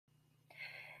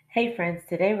Hey friends,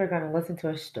 today we're going to listen to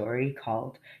a story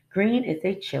called Green is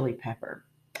a Chili Pepper.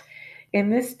 In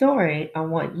this story, I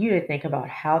want you to think about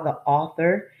how the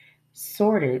author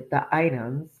sorted the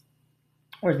items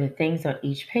or the things on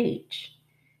each page.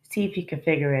 See if you can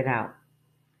figure it out.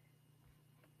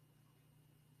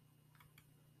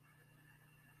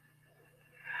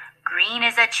 Green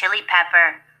is a Chili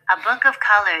Pepper, a Book of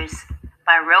Colors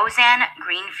by Roseanne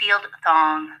Greenfield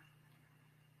Thong.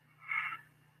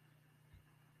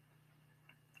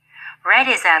 Red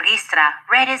is a ristra,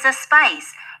 red is a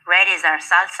spice, red is our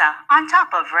salsa on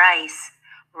top of rice.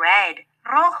 Red,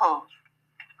 rojo.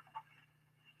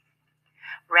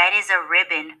 Red is a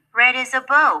ribbon, red is a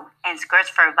bow, and skirts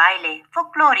for baile,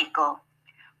 folklorico.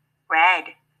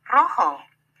 Red, rojo.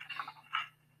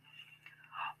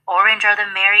 Orange are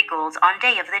the marigolds on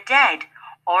Day of the Dead.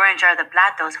 Orange are the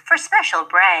platos for special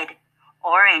bread.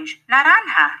 Orange,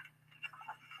 naranja.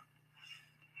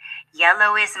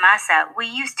 Yellow is masa we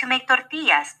use to make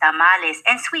tortillas, tamales,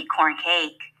 and sweet corn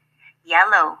cake.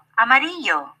 Yellow,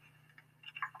 amarillo.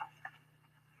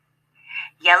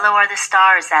 Yellow are the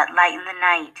stars that lighten the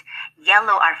night.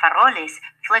 Yellow are faroles,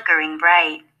 flickering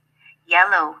bright.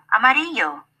 Yellow,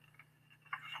 amarillo.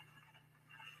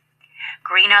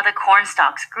 Green are the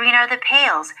cornstalks, green are the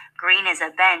pails. Green is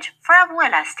a bench for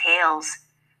abuela's tales.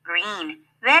 Green,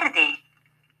 verde.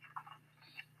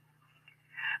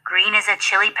 Green is a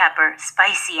chili pepper,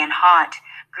 spicy and hot.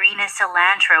 Green is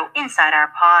cilantro inside our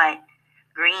pot.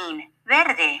 Green,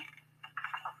 verde.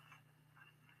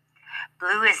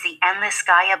 Blue is the endless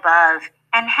sky above,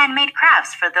 and handmade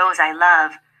crafts for those I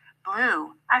love.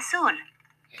 Blue, azul.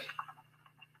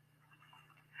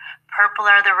 Purple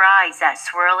are the rides that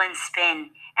swirl and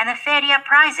spin, and the feria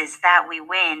prizes that we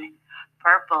win.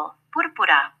 Purple,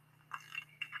 púrpura.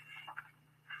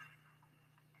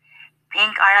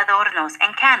 Pink are adornos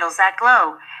and candles that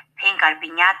glow. Pink are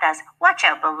piñatas, watch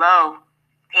out below.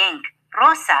 Pink,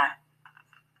 rosa.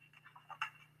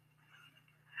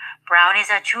 Brown is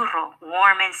a churro,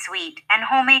 warm and sweet, and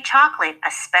homemade chocolate,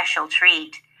 a special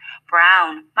treat.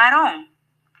 Brown, marron.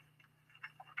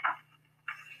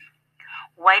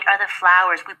 White are the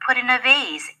flowers we put in a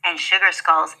vase, and sugar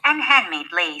skulls and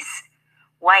handmade lace.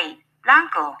 White,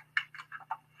 blanco.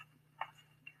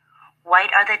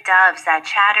 White are the doves that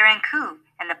chatter and coo,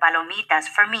 and the palomitas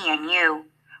for me and you.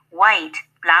 White,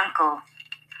 blanco.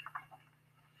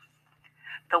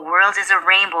 The world is a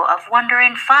rainbow of wonder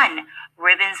and fun,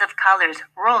 ribbons of colors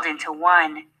rolled into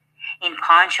one. In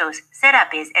ponchos,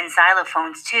 serapes, and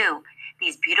xylophones too,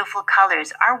 these beautiful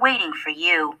colors are waiting for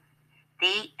you.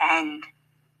 The end.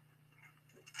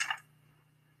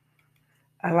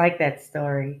 I like that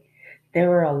story. There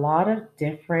were a lot of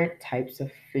different types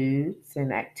of foods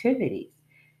and activities.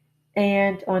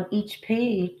 And on each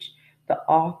page, the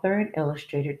author and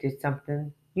illustrator did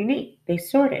something unique. They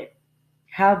sorted.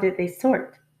 How did they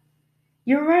sort?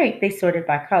 You're right, they sorted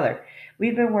by color.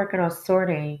 We've been working on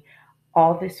sorting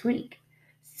all this week.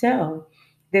 So,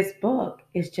 this book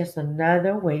is just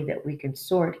another way that we can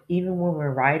sort even when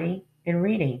we're writing and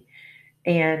reading.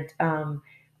 And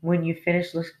when you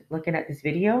finish looking at this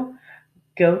video,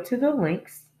 go to the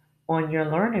links on your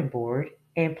learning board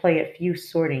and play a few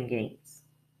sorting games.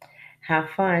 Have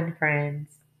fun,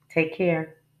 friends. Take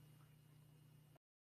care.